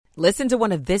Listen to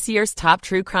one of this year's top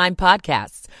true crime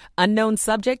podcasts. Unknown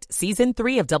Subject, Season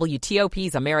 3 of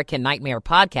WTOP's American Nightmare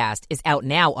podcast is out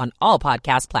now on all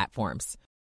podcast platforms.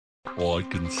 I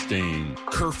can stain.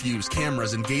 Curfews,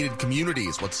 cameras, and gated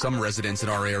communities, what some residents in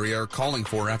our area are calling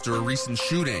for after a recent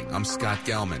shooting. I'm Scott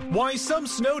Gelman. Why some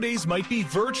snow days might be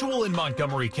virtual in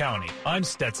Montgomery County. I'm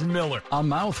Stetson Miller. A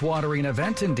mouth-watering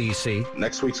event in D.C.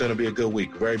 Next week's going to be a good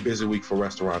week. Very busy week for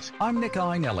restaurants. I'm Nick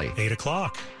Einelli. 8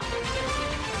 o'clock.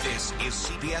 This is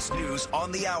CBS News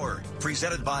on the Hour,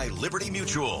 presented by Liberty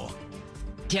Mutual.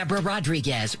 Deborah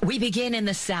Rodriguez. We begin in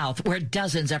the South, where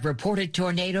dozens of reported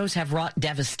tornadoes have wrought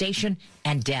devastation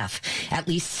and death. At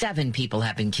least 7 people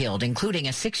have been killed, including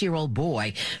a 6-year-old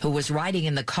boy who was riding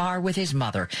in the car with his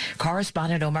mother.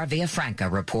 Correspondent Omar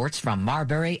Villafranca reports from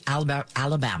Marbury,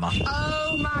 Alabama.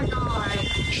 Oh, my God.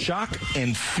 Shock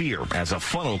and fear as a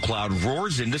funnel cloud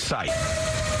roars into sight.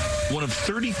 One of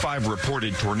 35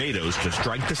 reported tornadoes to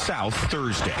strike the South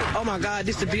Thursday. Oh, my God,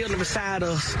 this is the building beside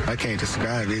us. I can't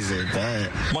describe it. It's bad.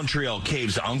 Montreal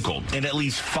Cave's uncle and at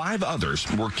least 5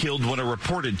 others were killed when a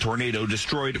reported tornado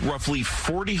destroyed roughly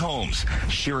 40 homes,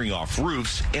 shearing off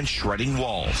roofs and shredding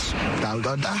walls.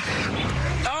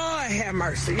 Oh, have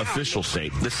mercy. Officials say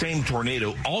the same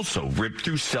tornado also ripped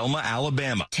through Selma,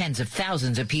 Alabama. Tens of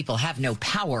thousands of people have no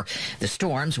power. The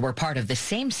storms were part of the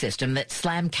same system that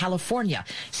slammed California.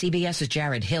 CBS's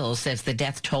Jared Hill says the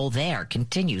death toll there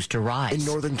continues to rise. In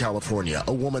Northern California,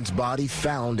 a woman's body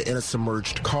found in a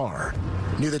submerged car.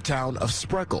 Near the town of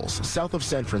Spreckles, south of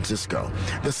San Francisco,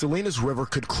 the Salinas River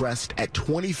could crest at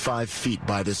 25 feet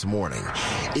by this morning.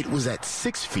 It was at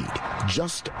 6 feet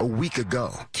just a week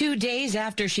ago. 2 days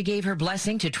after she gave her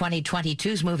blessing to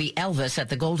 2022's movie Elvis at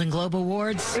the Golden Globe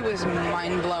Awards. It was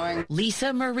mind-blowing.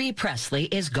 Lisa Marie Presley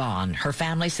is gone. Her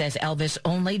family says Elvis'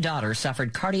 only daughter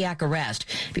suffered cardiac arrest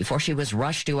before she was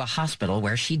rushed to a hospital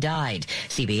where she died.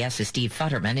 CBS's Steve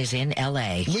Futterman is in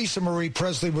L.A. Lisa Marie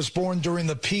Presley was born during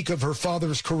the peak of her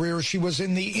father's career. She was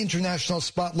in the international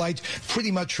spotlight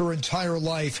pretty much her entire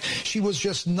life. She was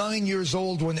just 9 years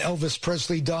old when Elvis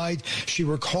Presley died. She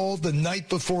recalled the night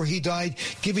before he died,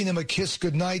 giving him a kiss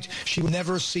goodnight. She would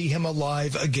never see him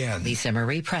alive again. Lisa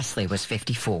Marie Presley was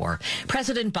 54.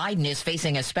 President Biden is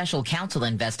facing a special counsel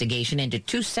investigation into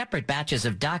 2 separate batches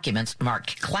of documents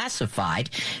marked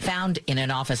classified, found in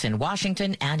an office in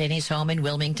Washington and in his home in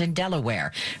Wilmington,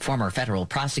 Delaware. Former federal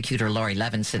prosecutor Lori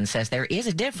Levinson says there is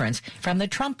a difference from the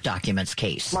Trump documents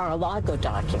case. Mar-a-Lago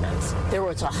documents. There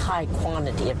was a high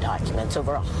quantity of documents,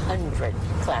 over 100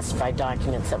 classified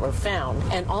documents that were found,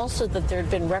 and also that there had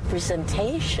been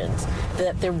representations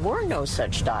that there were no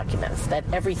such documents, that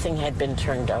everything had been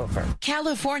turned over.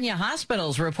 California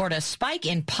hospitals report a spike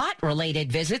in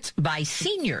pot-related visits by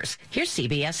seniors. Here's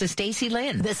CBS's Stacey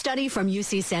Lynn. The study from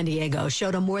UC San Diego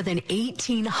showed a more than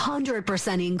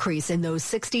 1,800% increase in those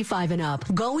 65 and up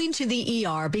going to the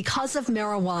ER because of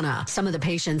marijuana. Some of the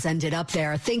patients ended up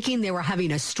there thinking they were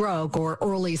having a stroke or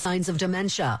early signs of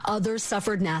dementia. Others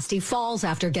suffered nasty falls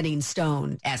after getting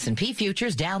stoned. S&P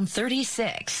futures down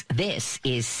 36. This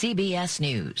is CBS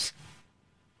News.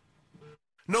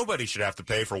 Nobody should have to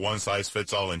pay for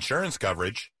one-size-fits-all insurance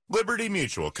coverage. Liberty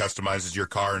Mutual customizes your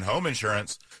car and home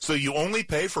insurance so you only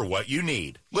pay for what you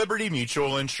need. Liberty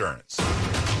Mutual Insurance.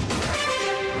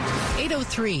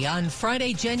 8:03 on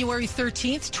Friday, January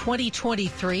 13th,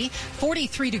 2023.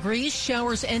 43 degrees,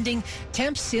 showers ending,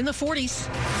 temps in the 40s.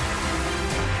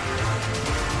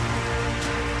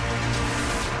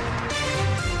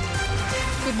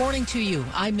 Good morning to you.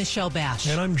 I'm Michelle Bash.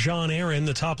 And I'm John Aaron.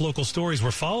 The top local stories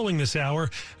we're following this hour.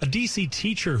 A D.C.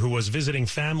 teacher who was visiting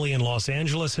family in Los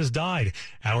Angeles has died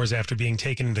hours after being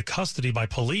taken into custody by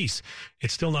police.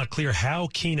 It's still not clear how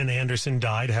Keenan Anderson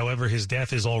died. However, his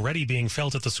death is already being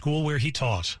felt at the school where he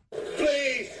taught.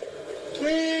 Please.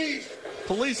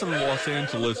 Police in Los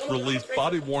Angeles released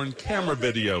body-worn camera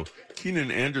video.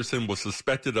 Keenan Anderson was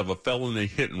suspected of a felony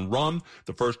hit and run.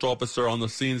 The first officer on the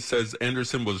scene says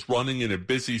Anderson was running in a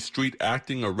busy street,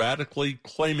 acting erratically,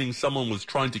 claiming someone was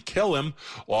trying to kill him.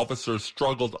 Officers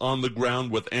struggled on the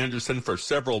ground with Anderson for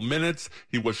several minutes.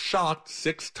 He was shocked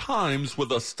 6 times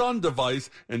with a stun device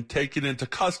and taken into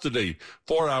custody.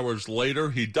 4 hours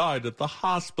later, he died at the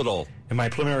hospital. In my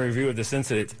preliminary review of this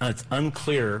incident, it's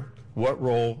unclear what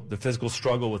role the physical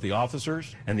struggle with the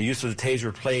officers and the use of the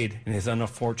taser played in his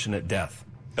unfortunate death.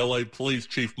 L.A. Police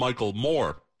Chief Michael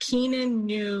Moore Keenan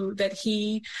knew that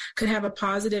he could have a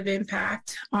positive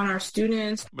impact on our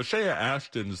students. Mashaya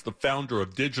Ashton is the founder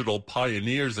of Digital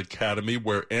Pioneers Academy,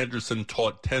 where Anderson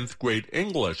taught 10th grade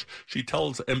English. She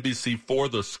tells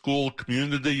NBC4 the school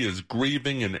community is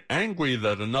grieving and angry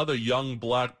that another young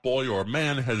black boy or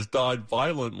man has died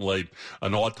violently.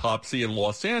 An autopsy in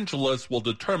Los Angeles will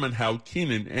determine how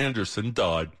Keenan Anderson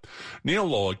died. Neil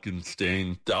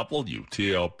Augenstein,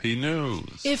 WTOP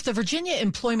News. If the Virginia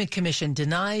Employment Commission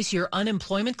denies your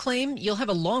unemployment claim, you'll have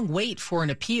a long wait for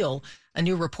an appeal. A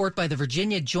new report by the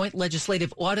Virginia Joint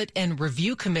Legislative Audit and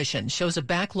Review Commission shows a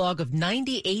backlog of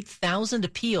 98,000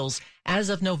 appeals as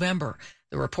of November.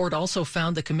 The report also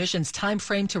found the commission's time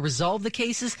frame to resolve the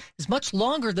cases is much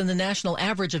longer than the national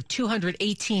average of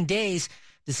 218 days.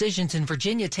 Decisions in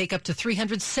Virginia take up to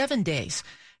 307 days.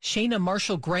 Shayna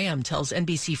Marshall-Graham tells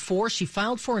NBC4 she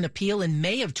filed for an appeal in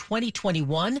May of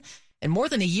 2021. And more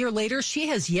than a year later, she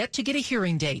has yet to get a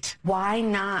hearing date. Why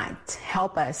not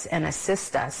help us and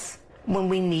assist us when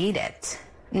we need it?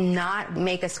 Not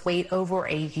make us wait over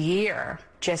a year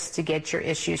just to get your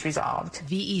issues resolved.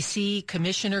 VEC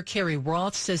Commissioner Carrie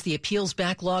Roth says the appeals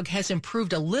backlog has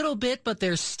improved a little bit, but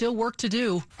there's still work to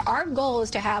do. Our goal is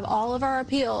to have all of our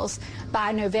appeals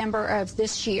by November of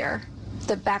this year.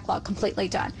 The backlog completely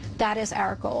done. That is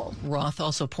our goal. Roth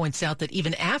also points out that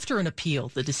even after an appeal,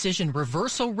 the decision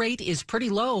reversal rate is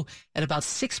pretty low at about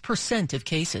 6% of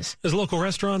cases. As local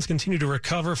restaurants continue to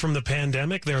recover from the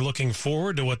pandemic, they're looking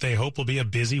forward to what they hope will be a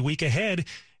busy week ahead.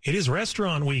 It is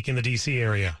Restaurant Week in the D.C.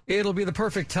 area. It'll be the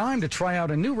perfect time to try out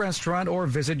a new restaurant or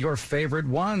visit your favorite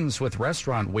ones, with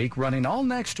Restaurant Week running all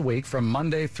next week from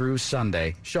Monday through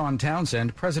Sunday. Sean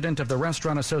Townsend, president of the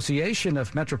Restaurant Association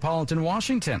of Metropolitan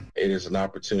Washington. It is an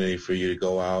opportunity for you to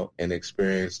go out and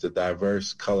experience the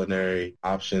diverse culinary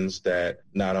options that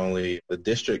not only the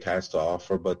district has to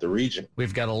offer, but the region.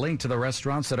 We've got a link to the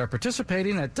restaurants that are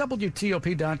participating at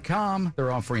WTOP.com.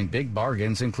 They're offering big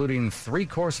bargains, including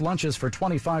 3-course lunches for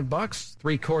 $25,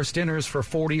 3-course dinners for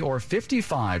 $40 or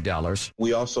 $55.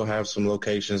 We also have some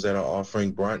locations that are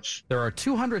offering brunch. There are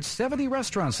 270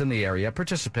 restaurants in the area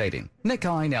participating. Nick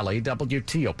Einelli,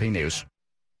 WTOP News.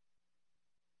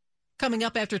 Coming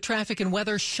up after traffic and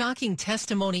weather, shocking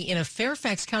testimony in a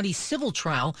Fairfax County civil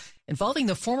trial involving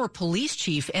the former police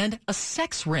chief and a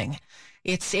sex ring.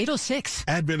 It's 8:06.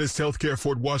 Adventist Healthcare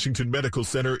Fort Washington Medical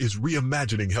Center is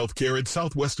reimagining healthcare in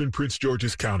southwestern Prince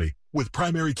George's County with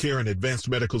primary care and advanced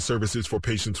medical services for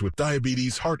patients with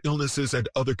diabetes, heart illnesses, and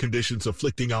other conditions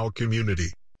afflicting our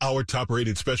community. Our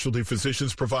top-rated specialty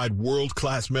physicians provide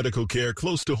world-class medical care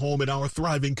close to home in our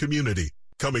thriving community.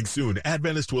 Coming soon,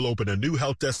 Adventist will open a new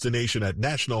health destination at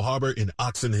National Harbor in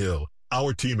Oxon Hill.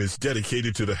 Our team is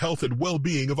dedicated to the health and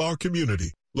well-being of our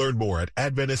community. Learn more at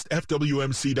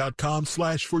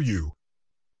AdventistFWMC.com/for-you.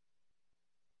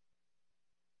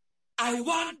 I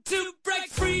want to break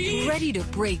free. Ready to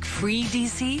break free,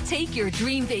 DC? Take your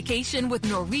dream vacation with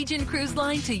Norwegian Cruise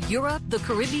Line to Europe, the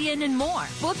Caribbean, and more.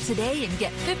 Book today and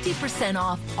get 50%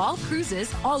 off all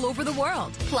cruises all over the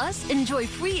world. Plus, enjoy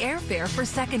free airfare for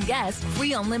second guests,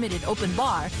 free unlimited open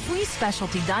bar, free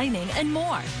specialty dining, and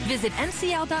more. Visit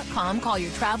ncl.com, call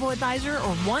your travel advisor,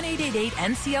 or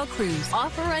 1-888-NCL-CRUISE.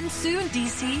 Offer ends soon,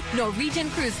 DC. Norwegian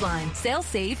Cruise Line. Sail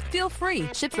safe, feel free.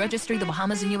 Ships registry the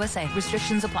Bahamas and USA.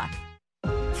 Restrictions apply.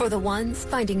 For the ones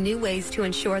finding new ways to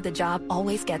ensure the job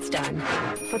always gets done.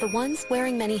 For the ones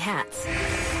wearing many hats.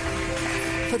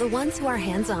 For the ones who are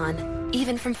hands-on,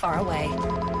 even from far away.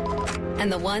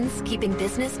 And the ones keeping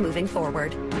business moving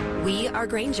forward. We are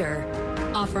Grainger,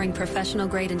 offering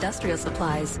professional-grade industrial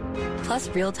supplies, plus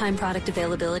real-time product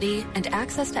availability and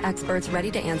access to experts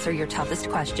ready to answer your toughest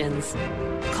questions.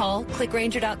 Call, click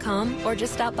Grainger.com, or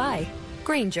just stop by.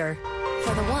 Grainger,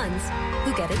 for the ones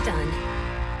who get it done.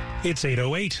 It's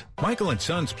 8:08. Michael &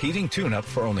 Son's heating tune-up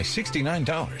for only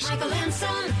 $69. Michael &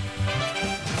 Son.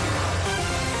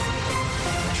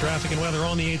 Traffic and weather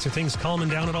on the 8s. Are things calming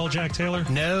down at all, Jack Taylor?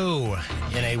 No.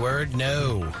 In a word,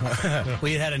 no.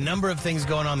 We had a number of things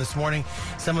going on this morning.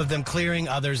 Some of them clearing,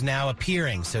 others now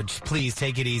appearing. So just please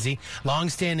take it easy.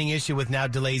 Long-standing issue with now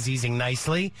delays easing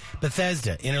nicely.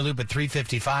 Bethesda, inner loop at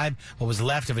 355. What was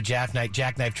left of a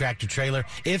jackknife tractor trailer,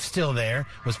 if still there,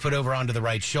 was put over onto the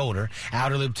right shoulder.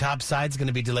 Outer loop topside is going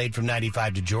to be delayed from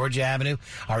 95 to Georgia Avenue.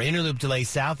 Our inner loop delay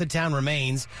south of town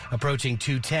remains, approaching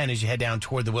 210 as you head down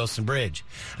toward the Wilson Bridge.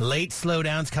 Late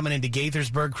slowdowns coming into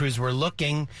Gaithersburg. Crews were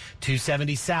looking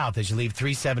 270 south as you leave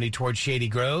 370 towards Shady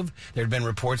Grove. There had been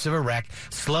reports of a wreck.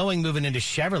 Slowing moving into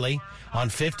Cheverly. On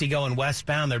 50 going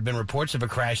westbound, there have been reports of a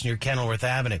crash near Kenilworth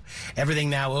Avenue. Everything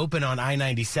now open on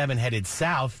I-97 headed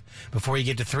south. Before you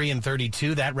get to 3 and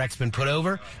 32, that wreck's been put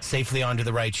over safely onto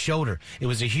the right shoulder. It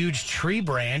was a huge tree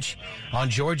branch on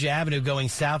Georgia Avenue going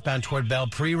southbound toward Belle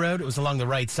Pre Road. It was along the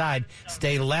right side.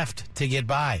 Stay left to get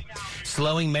by.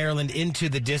 Slowing Maryland into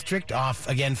the district off,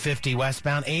 again, 50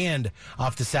 westbound and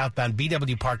off the southbound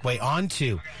BW Parkway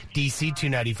onto DC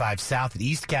 295 south at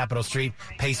East Capitol Street.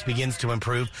 Pace begins to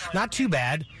improve. Not too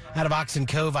bad. Out of Oxon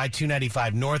Cove,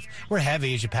 I-295 north. We're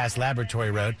heavy as you pass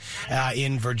Laboratory Road.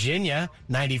 In Virginia,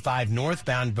 95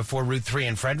 northbound before Route 3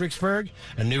 in Fredericksburg.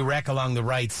 A new wreck along the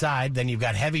right side. Then you've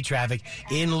got heavy traffic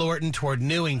in Lorton toward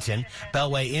Newington.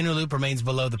 Beltway Inner Loop remains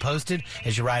below the posted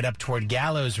as you ride up toward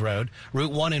Gallows Road.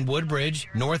 Route 1 in Woodbridge,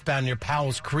 northbound near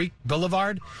Powell's Creek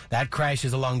Boulevard. That crash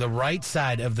is along the right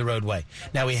side of the roadway.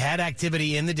 Now, we had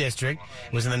activity in the district.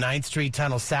 It was in the 9th Street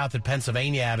Tunnel south at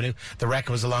Pennsylvania Avenue. The wreck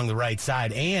was along the right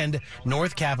side. And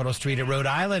North Capitol Street at Rhode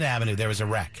Island Avenue, there was a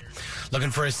wreck. Looking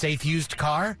for a safe used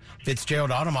car? Fitzgerald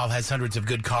Automall has hundreds of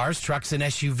good cars, trucks, and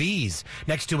SUVs.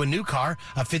 Next to a new car,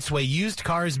 a Fitzway used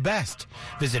car is best.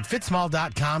 Visit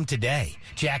fitzmall.com today.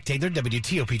 Jack Taylor,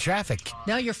 WTOP Traffic.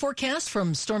 Now your forecast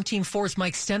from Storm Team 4's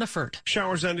Mike Steniford.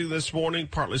 Showers ending this morning,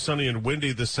 partly sunny and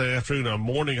windy this afternoon. A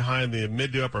morning high in the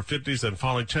mid to upper 50s and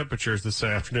falling temperatures this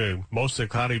afternoon. Mostly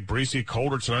cloudy, breezy,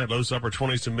 colder tonight. Lows upper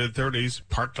 20s to mid 30s.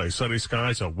 Partly sunny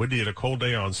skies, a windy and a cold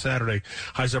day on Saturday.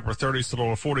 Highs upper 30s to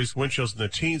lower 40s. Wind chills in the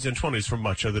teens and 20s for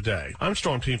much of the day. I'm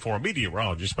Storm Team 4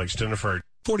 meteorologist Mike Steniford.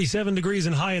 47 degrees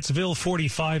in Hyattsville,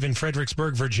 45 in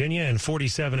Fredericksburg, Virginia, and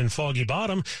 47 in Foggy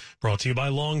Bottom. Brought to you by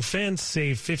Long Fence.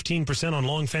 Save 15% on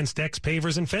Long Fence decks,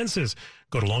 pavers, and fences.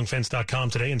 Go to longfence.com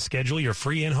today and schedule your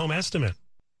free in-home estimate.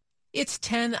 It's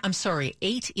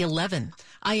 8:11.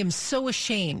 I am so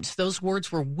ashamed. Those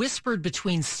words were whispered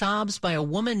between sobs by a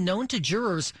woman known to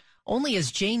jurors only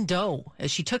as Jane Doe,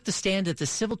 as she took the stand at the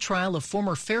civil trial of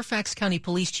former Fairfax County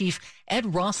Police Chief Ed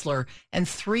Rossler and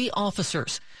 3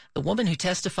 officers. The woman who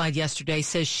testified yesterday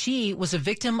says she was a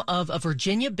victim of a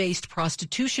Virginia-based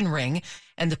prostitution ring,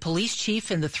 and the police chief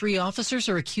and the 3 officers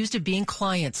are accused of being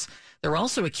clients. They're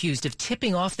also accused of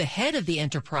tipping off the head of the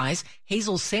enterprise,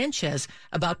 Hazel Sanchez,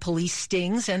 about police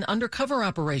stings and undercover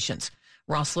operations.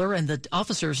 Rossler and the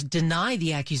officers deny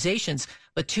the accusations,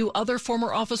 but 2 other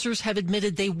former officers have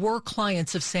admitted they were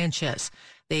clients of Sanchez.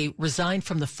 They resigned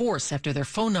from the force after their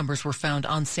phone numbers were found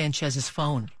on Sanchez's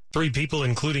phone. 3 people,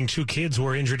 including 2 kids,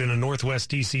 were injured in a Northwest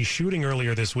D.C. shooting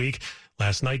earlier this week.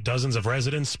 Last night, dozens of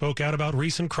residents spoke out about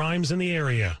recent crimes in the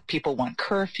area. People want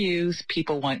curfews.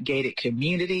 People want gated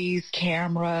communities,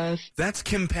 cameras. That's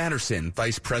Kim Patterson,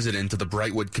 vice president of the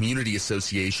Brightwood Community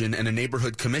Association and a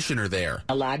neighborhood commissioner there.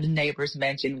 A lot of neighbors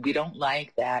mentioned we don't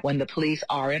like that when the police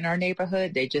are in our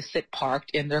neighborhood, they just sit parked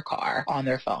in their car on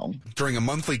their phone. During a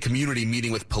monthly community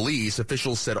meeting with police,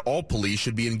 officials said all police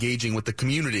should be engaging with the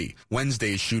community.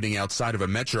 Wednesday's shooting outside of a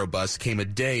Metro bus came a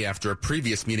day after a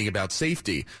previous meeting about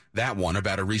safety. That one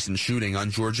about a recent shooting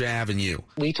on Georgia Avenue.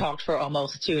 We talked for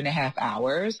almost 2.5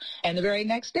 hours, and the very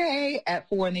next day at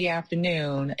 4 in the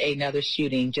afternoon, another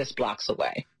shooting just blocks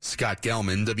away. Scott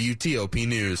Gelman, WTOP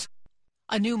News.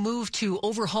 A new move to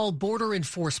overhaul border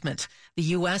enforcement. The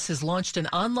U.S. has launched an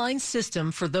online system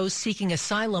for those seeking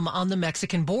asylum on the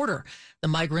Mexican border. The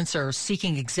migrants are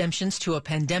seeking exemptions to a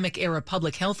pandemic-era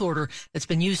public health order that's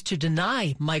been used to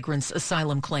deny migrants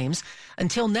asylum claims.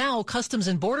 Until now, Customs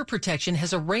and Border Protection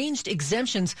has arranged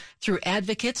exemptions through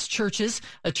advocates, churches,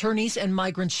 attorneys, and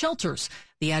migrant shelters.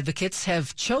 The advocates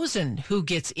have chosen who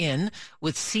gets in,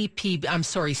 with CBP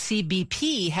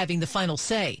having the final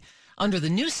say. Under the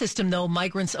new system, though,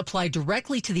 migrants apply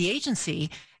directly to the agency,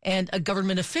 and a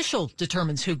government official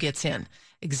determines who gets in.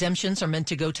 Exemptions are meant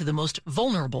to go to the most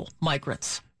vulnerable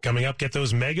migrants. Coming up, get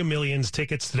those Mega Millions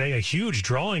tickets today. A huge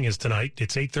drawing is tonight.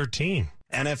 It's 8:13.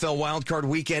 NFL Wildcard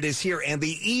Weekend is here, and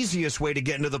the easiest way to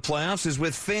get into the playoffs is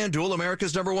with FanDuel,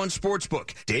 America's #1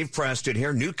 sportsbook. Dave Preston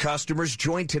here. New customers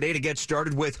join today to get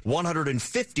started with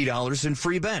 $150 in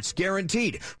free bets,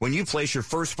 guaranteed, when you place your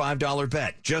first $5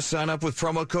 bet. Just sign up with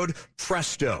promo code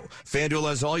PRESTO. FanDuel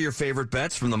has all your favorite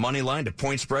bets, from the money line to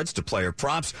point spreads to player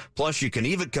props. Plus, you can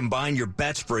even combine your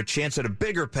bets for a chance at a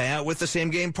bigger payout with the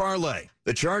same-game parlay.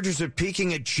 The Chargers are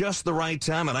peaking at just the right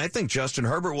time, and I think Justin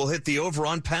Herbert will hit the over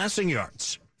on passing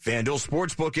yards. FanDuel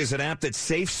Sportsbook is an app that's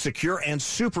safe, secure, and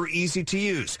super easy to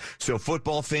use. So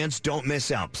football fans, don't miss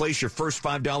out. Place your first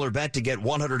 $5 bet to get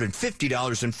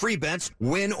 $150 in free bets,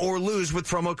 win or lose with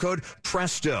promo code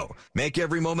Presto. Make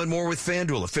every moment more with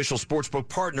FanDuel, official sportsbook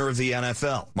partner of the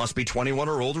NFL. Must be 21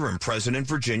 or older and present in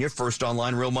Virginia. First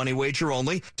online real money wager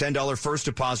only. $10 first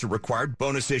deposit required.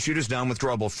 Bonus issued as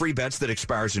non-withdrawable free bets that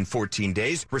expires in 14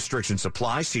 days. Restrictions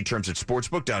apply. See terms at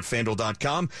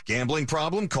sportsbook.fanduel.com. Gambling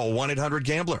problem? Call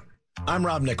 1-800-GAMBLER. I'm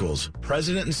Rob Nichols,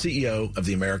 President and CEO of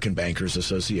the American Bankers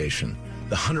Association.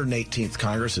 The 118th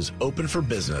Congress is open for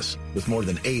business with more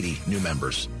than 80 new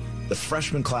members. The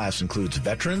freshman class includes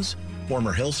veterans,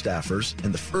 former Hill staffers,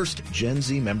 and the first Gen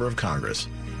Z member of Congress,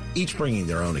 each bringing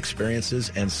their own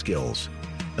experiences and skills.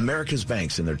 America's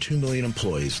banks and their 2 million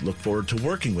employees look forward to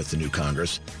working with the new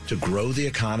Congress to grow the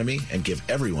economy and give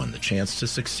everyone the chance to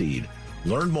succeed.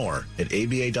 Learn more at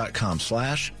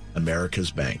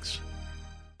aba.com/America's Banks.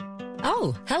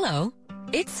 Oh, hello.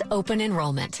 It's open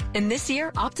enrollment, and this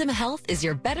year, Optima Health is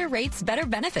your better rates, better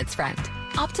benefits friend.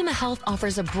 Optima Health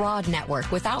offers a broad network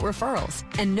without referrals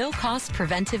and no-cost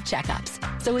preventive checkups,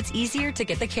 so it's easier to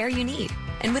get the care you need.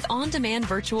 And with on-demand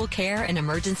virtual care and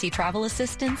emergency travel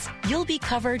assistance, you'll be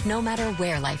covered no matter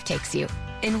where life takes you.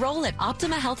 Enroll at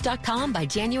OptimaHealth.com by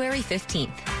January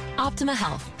 15th. Optima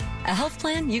Health, a health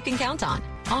plan you can count on.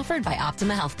 Offered by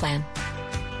Optima Health Plan.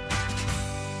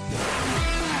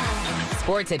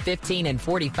 Sports at 15 and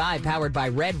 45, powered by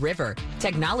Red River.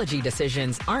 Technology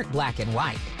decisions aren't black and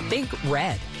white. Think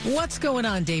red. What's going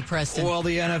on, Dave Preston? Well,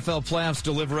 the NFL playoffs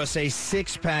deliver us a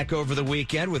six-pack over the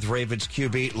weekend with Ravens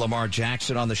QB Lamar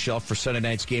Jackson on the shelf for Sunday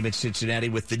night's game at Cincinnati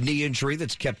with the knee injury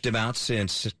that's kept him out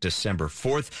since December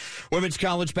 4th. Women's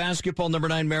college basketball, number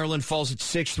 9 Maryland falls at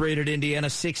 6th rated Indiana,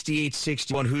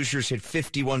 68-61. Hoosiers hit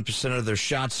 51% of their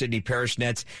shots. Sydney Parish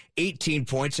nets 18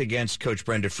 points against Coach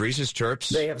Brenda Friese's Terps.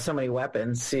 They have so many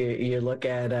weapons. You look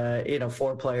at,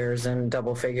 4 players in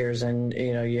double figures, and,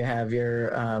 you have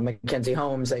your Mackenzie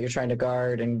Holmes that you're trying to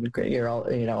guard, and you're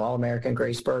All-American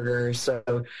Grace Berger. So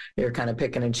you're kind of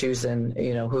picking and choosing,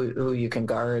 who you can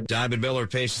guard. Diamond Miller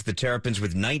faces the Terrapins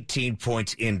with 19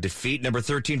 points in defeat. Number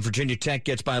 13, Virginia Tech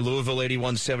gets by Louisville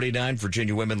 81-79.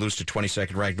 Virginia women lose to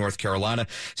 22nd ranked North Carolina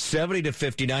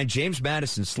 70-59. James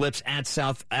Madison slips at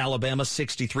South Alabama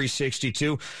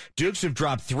 63-62. Dukes have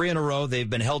dropped 3 in a row. They've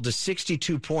been held to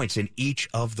 62 points in each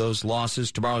of those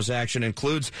losses. Tomorrow's action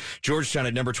includes Georgetown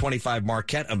at number 25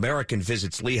 Marquette. American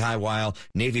visits Lehigh, while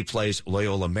Navy plays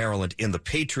Loyola Maryland in the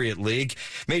Patriot League.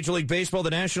 Major League Baseball, the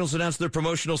Nationals announced their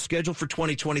promotional schedule for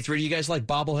 2023. Do you guys like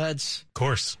bobbleheads? Of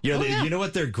course. You know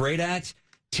what they're great at?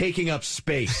 Taking up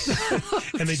space.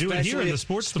 And they do it here in the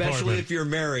sports department. Especially if you're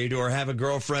married or have a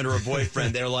girlfriend or a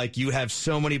boyfriend. They're like, you have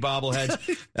so many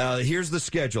bobbleheads. Here's the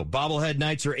schedule. Bobblehead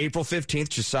nights are April 15th,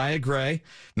 Josiah Gray.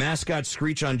 Mascot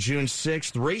Screech on June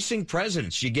 6th. Racing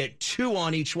Presidents, you get 2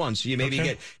 on each one. So you maybe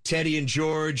get Teddy and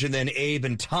George and then Abe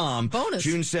and Tom. Bonus.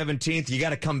 June 17th. You got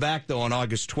to come back, though, on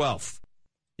August 12th.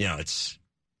 It's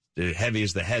heavy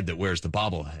as the head that wears the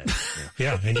bobblehead.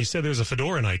 Yeah, and you said there's a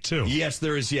fedora night, too. Yes,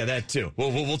 there is. Yeah, that, too.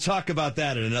 We'll talk about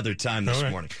that at another time this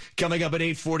morning. Coming up at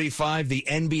 8:45, the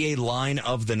NBA line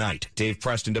of the night. Dave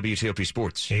Preston, WTOP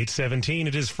Sports. 8:17.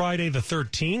 It is Friday the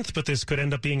 13th, but this could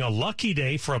end up being a lucky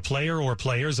day for a player or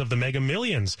players of the Mega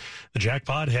Millions. The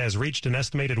jackpot has reached an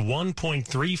estimated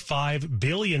 $1.35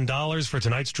 billion for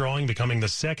tonight's drawing, becoming the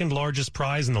second largest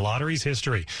prize in the lottery's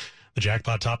history. The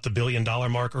jackpot topped the $1 billion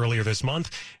mark earlier this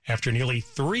month after nearly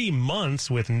 3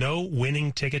 months with no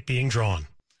winning ticket being drawn.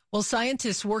 Well,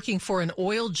 scientists working for an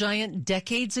oil giant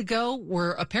decades ago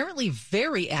were apparently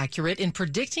very accurate in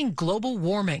predicting global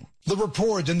warming. The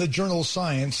report in the journal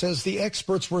Science says the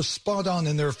experts were spot on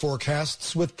in their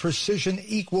forecasts with precision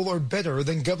equal or better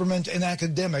than government and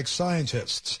academic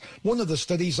scientists. One of the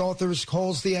study's authors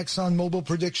calls the ExxonMobil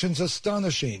predictions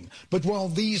astonishing. But while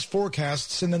these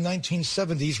forecasts in the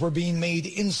 1970s were being made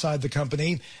inside the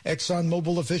company,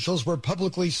 ExxonMobil officials were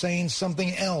publicly saying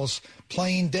something else,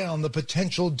 playing down the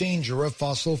potential danger of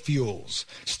fossil fuels.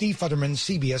 Steve Futterman,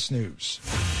 CBS News.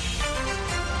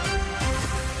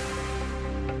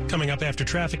 Coming up after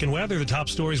traffic and weather, the top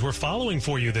stories we're following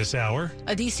for you this hour.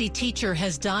 A D.C. teacher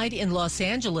has died in Los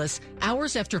Angeles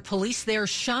hours after police there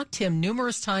shocked him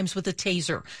numerous times with a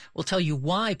taser. We'll tell you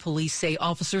why police say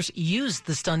officers used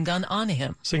the stun gun on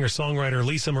him. Singer-songwriter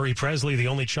Lisa Marie Presley, the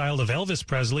only child of Elvis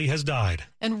Presley, has died.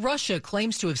 And Russia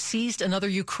claims to have seized another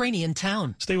Ukrainian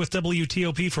town. Stay with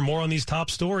WTOP for more on these top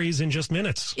stories in just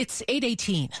minutes. It's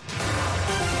 8:18.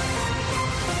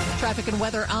 Traffic and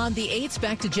weather on the 8s.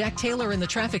 Back to Jack Taylor in the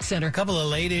traffic center. A couple of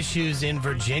late issues in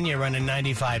Virginia, running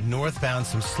 95 northbound.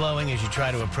 Some slowing as you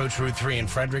try to approach Route 3 in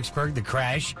Fredericksburg. The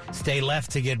crash. Stay left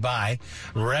to get by.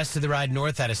 Rest of the ride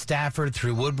north out of Stafford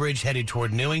through Woodbridge, headed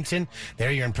toward Newington.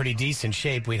 There you're in pretty decent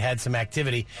shape. We'd had some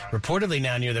activity reportedly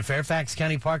now near the Fairfax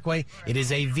County Parkway. It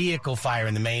is a vehicle fire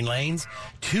in the main lanes.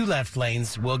 2 left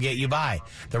lanes will get you by.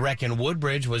 The wreck in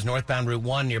Woodbridge was northbound Route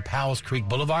 1 near Powell's Creek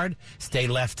Boulevard. Stay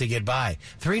left to get by.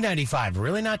 395,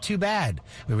 really not too bad.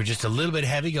 We were just a little bit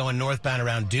heavy going northbound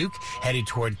around Duke, headed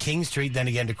toward King Street, then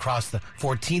again to cross the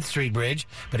 14th Street Bridge.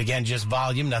 But again, just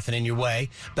volume, nothing in your way.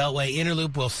 Beltway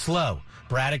Interloop will slow.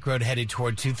 Braddock Road headed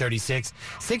toward 236.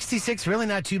 66, really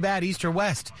not too bad, east or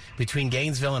west. Between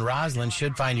Gainesville and Roslyn,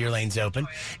 should find your lanes open.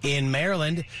 In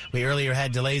Maryland, we earlier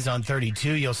had delays on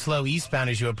 32. You'll slow eastbound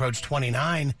as you approach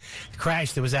 29. The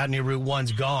crash that was out near Route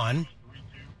 1's gone.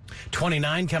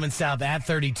 29 coming south at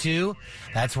 32.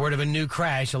 That's word of a new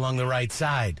crash along the right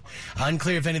side.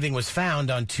 Unclear if anything was found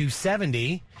on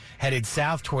 270. Headed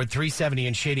south toward 370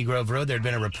 and Shady Grove Road. There had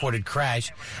been a reported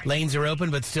crash. Lanes are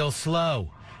open but still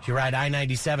slow. As you ride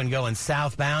I-97 going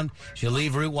southbound, as you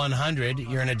leave Route 100,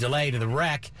 you're in a delay to the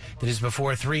wreck that is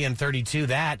before 3 and 32.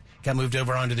 That got moved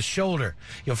over onto the shoulder.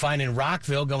 You'll find in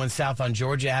Rockville going south on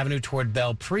Georgia Avenue toward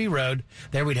Belle Pre Road.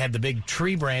 There we'd have the big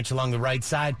tree branch along the right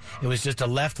side. It was just a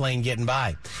left lane getting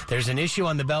by. There's an issue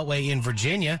on the Beltway in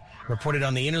Virginia, reported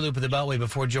on the inner loop of the Beltway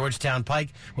before Georgetown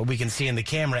Pike. What we can see in the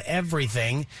camera,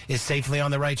 everything is safely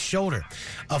on the right shoulder.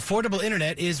 Affordable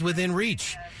internet is within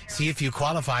reach. See if you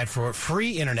qualify for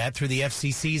free internet through the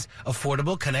FCC's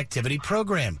Affordable Connectivity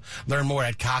Program. Learn more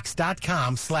at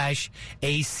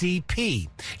cox.com/ACP.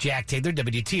 Jack Taylor,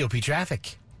 WTOP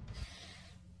Traffic.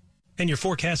 And your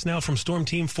forecast now from Storm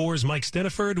Team 4's Mike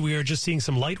Steniford. We are just seeing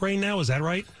some light rain now. Is that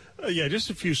right? Yeah, just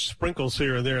a few sprinkles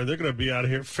here and there, and they're going to be out of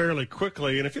here fairly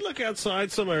quickly. And if you look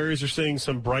outside, some areas are seeing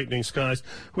some brightening skies.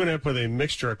 We're going to end up with a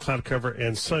mixture of cloud cover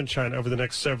and sunshine over the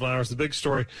next several hours. The big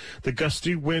story, the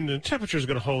gusty wind and temperatures are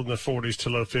going to hold in the 40s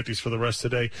to low 50s for the rest of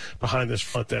the day behind this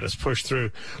front that has pushed through.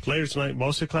 Later tonight,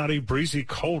 mostly cloudy, breezy,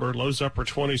 colder, lows upper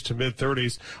 20s to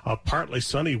mid-30s. Partly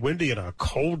sunny, windy, and a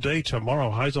cold day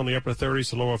tomorrow. Highs on the upper 30s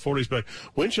to lower 40s, but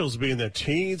wind chills will be in the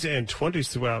teens and 20s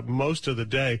throughout most of the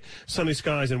day. Sunny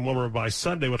skies and warmer by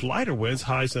Sunday with lighter winds,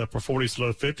 highs in upper 40s to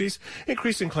low 50s,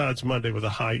 increasing clouds Monday with a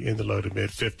high in the low to mid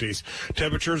 50s.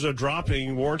 Temperatures are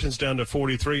dropping. Warrenton's down to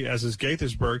 43, as is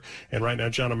Gaithersburg. And right now,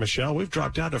 John and Michelle, we've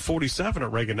dropped down to 47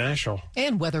 at Reagan National.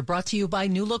 And weather brought to you by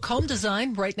New Look Home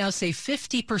Design. Right now, save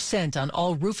 50% on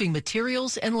all roofing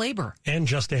materials and labor. And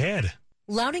just ahead,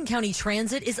 Loudoun County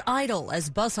Transit is idle as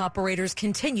bus operators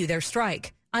continue their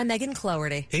strike. I'm Megan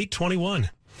Cloherty. 8:21.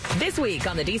 This week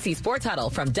on the DC Sports Huddle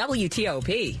from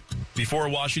WTOP. Before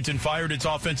Washington fired its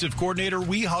offensive coordinator,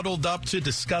 we huddled up to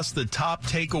discuss the top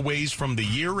takeaways from the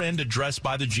year-end address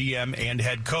by the GM and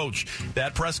head coach.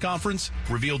 That press conference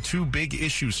revealed 2 big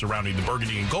issues surrounding the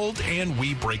Burgundy and Gold, and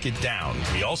we break it down.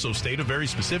 We also state a very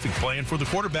specific plan for the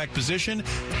quarterback position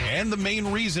and the main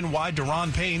reason why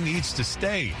Daron Payne needs to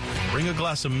stay. Bring a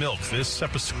glass of milk. This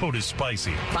episode is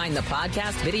spicy. Find the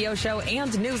podcast, video show,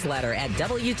 and newsletter at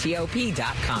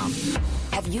WTOP.com.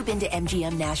 Have you been to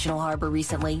MGM National Harbor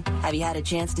recently? Have you had a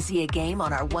chance to see a game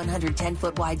on our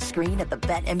 110-foot wide screen at the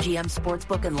BetMGM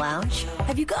Sportsbook and Lounge?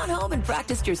 Have you gone home and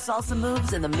practiced your salsa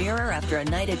moves in the mirror after a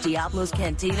night at Diablo's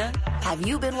Cantina? Have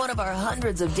you been one of our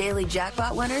hundreds of daily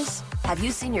jackpot winners? Have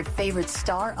you seen your favorite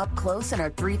star up close in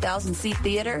our 3,000-seat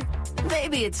theater?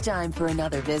 Maybe it's time for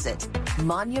another visit.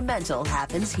 Monumental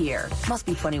happens here. Must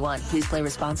be 21. Please play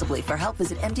responsibly. For help,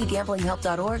 visit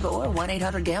mdgamblinghelp.org or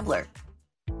 1-800-GAMBLER.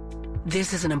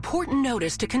 This is an important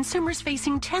notice to consumers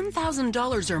facing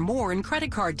 $10,000 or more in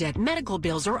credit card debt, medical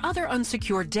bills, or other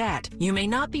unsecured debt. You may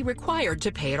not be required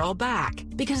to pay it all back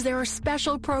because there are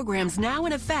special programs now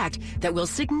in effect that will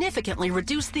significantly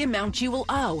reduce the amount you will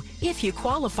owe if you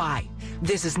qualify.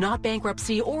 This is not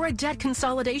bankruptcy or a debt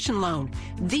consolidation loan.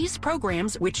 These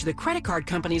programs, which the credit card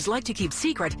companies like to keep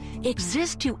secret,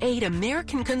 exist to aid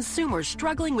American consumers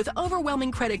struggling with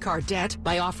overwhelming credit card debt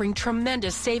by offering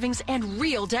tremendous savings and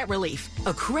real debt relief.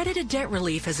 Accredited Debt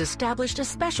Relief has established a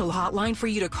special hotline for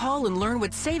you to call and learn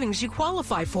what savings you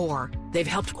qualify for. They've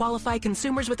helped qualify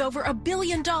consumers with over $1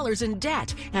 billion in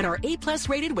debt and are A+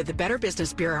 rated with the Better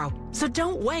Business Bureau. So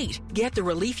don't wait. Get the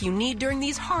relief you need during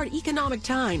these hard economic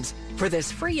times. For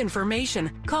this free information,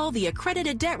 call the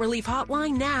Accredited Debt Relief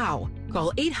Hotline now.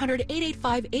 Call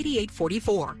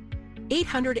 800-885-8844.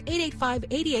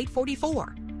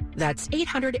 800-885-8844. That's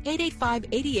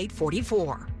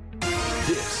 800-885-8844.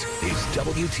 This is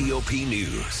WTOP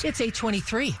News. It's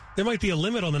 8:23. There might be a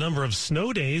limit on the number of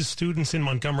snow days students in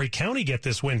Montgomery County get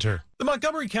this winter. The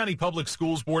Montgomery County Public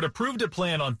Schools Board approved a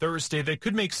plan on Thursday that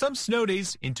could make some snow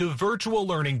days into virtual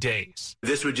learning days.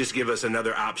 This would just give us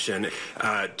another option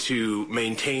to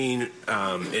maintain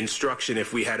instruction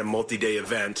if we had a multi-day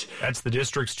event. That's the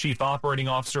district's chief operating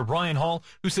officer, Brian Hall,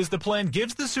 who says the plan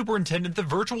gives the superintendent the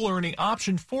virtual learning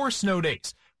option for snow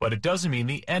days. But it doesn't mean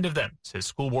the end of them, says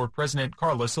School Board President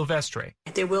Carla Silvestre.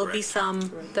 There will be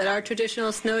some that are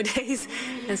traditional snow days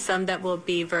and some that will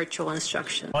be virtual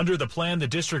instruction. Under the plan, the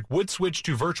district would switch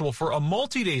to virtual for a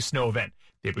multi-day snow event.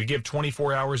 They would give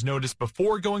 24 hours notice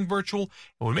before going virtual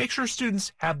and would make sure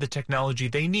students have the technology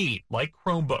they need, like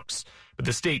Chromebooks. But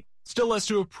the state still has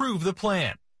to approve the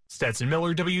plan. Stetson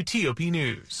Miller, WTOP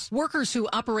News. Workers who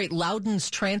operate Loudoun's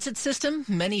transit system,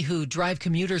 many who drive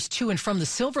commuters to and from the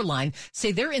Silver Line,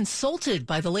 say they're insulted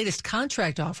by the latest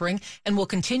contract offering and will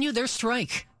continue their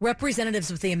strike. Representatives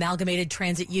with the Amalgamated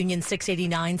Transit Union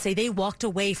 689 say they walked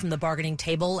away from the bargaining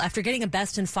table after getting a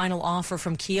best and final offer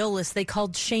from Keolis they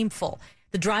called shameful.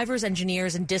 The drivers,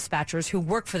 engineers, and dispatchers who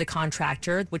work for the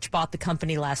contractor, which bought the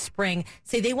company last spring,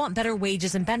 say they want better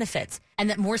wages and benefits, and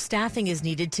that more staffing is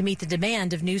needed to meet the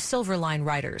demand of new Silver Line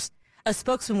riders. A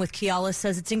spokesman with Keolis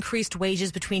says it's increased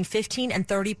wages between 15% and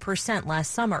 30%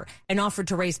 last summer and offered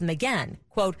to raise them again.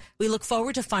 Quote, "We look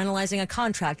forward to finalizing a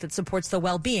contract that supports the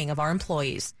well-being of our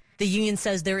employees." The union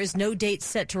says there is no date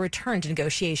set to return to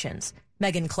negotiations.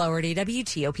 Megan Cloherty,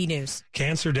 WTOP News.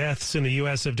 Cancer deaths in the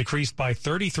U.S. have decreased by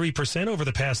 33% over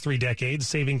the past 3 decades,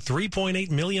 saving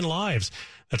 3.8 million lives.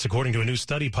 That's according to a new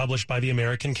study published by the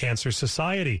American Cancer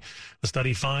Society. The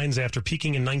study finds after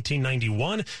peaking in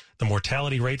 1991, the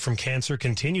mortality rate from cancer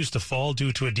continues to fall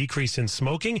due to a decrease in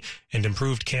smoking and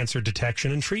improved cancer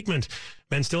detection and treatment.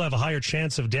 Men still have a higher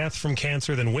chance of death from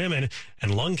cancer than women,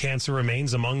 and lung cancer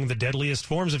remains among the deadliest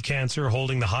forms of cancer,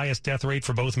 holding the highest death rate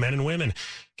for both men and women.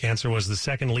 Cancer was the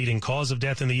second leading cause of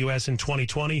death in the U.S. in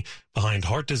 2020, behind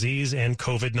heart disease and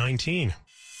COVID-19.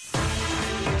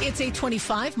 It's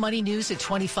 8:25, Money News at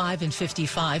 25 and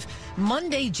 55.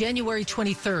 Monday, January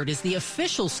 23rd is the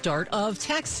official start of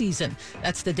tax season.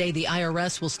 That's the day the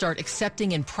IRS will start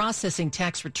accepting and processing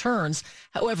tax returns.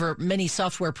 However, many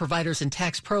software providers and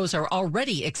tax pros are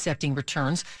already accepting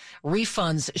returns.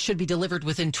 Refunds should be delivered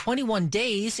within 21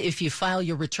 days if you file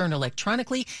your return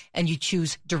electronically and you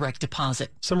choose direct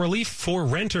deposit. Some relief for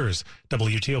renters.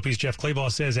 WTOP's Jeff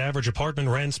Claybaugh says average apartment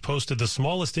rents posted the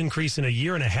smallest increase in a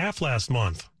year and a half last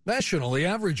month. Nationally,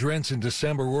 average rents in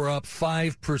December were up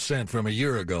 5% from a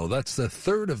year ago. That's the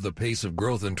third of the pace of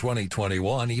growth in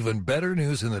 2021. Even better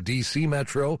news in the D.C.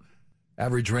 metro.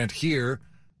 Average rent here,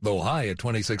 though high at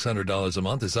 $2,600 a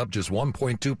month, is up just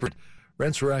 1.2%.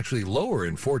 Rents were actually lower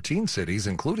in 14 cities,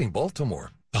 including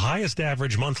Baltimore. The highest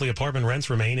average monthly apartment rents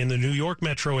remain in the New York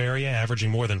metro area,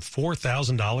 averaging more than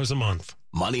 $4,000 a month.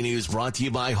 Money News brought to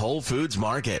you by Whole Foods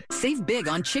Market. Save big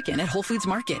on chicken at Whole Foods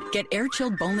Market. Get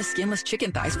air-chilled boneless, skinless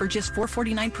chicken thighs for just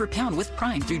 $4.49 per pound with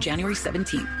Prime through January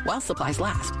 17th. While supplies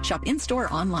last. Shop in-store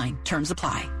or online. Terms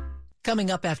apply. Coming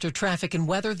up after traffic and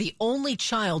weather, the only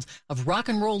child of rock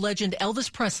and roll legend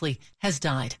Elvis Presley has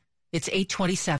died. It's 8:27.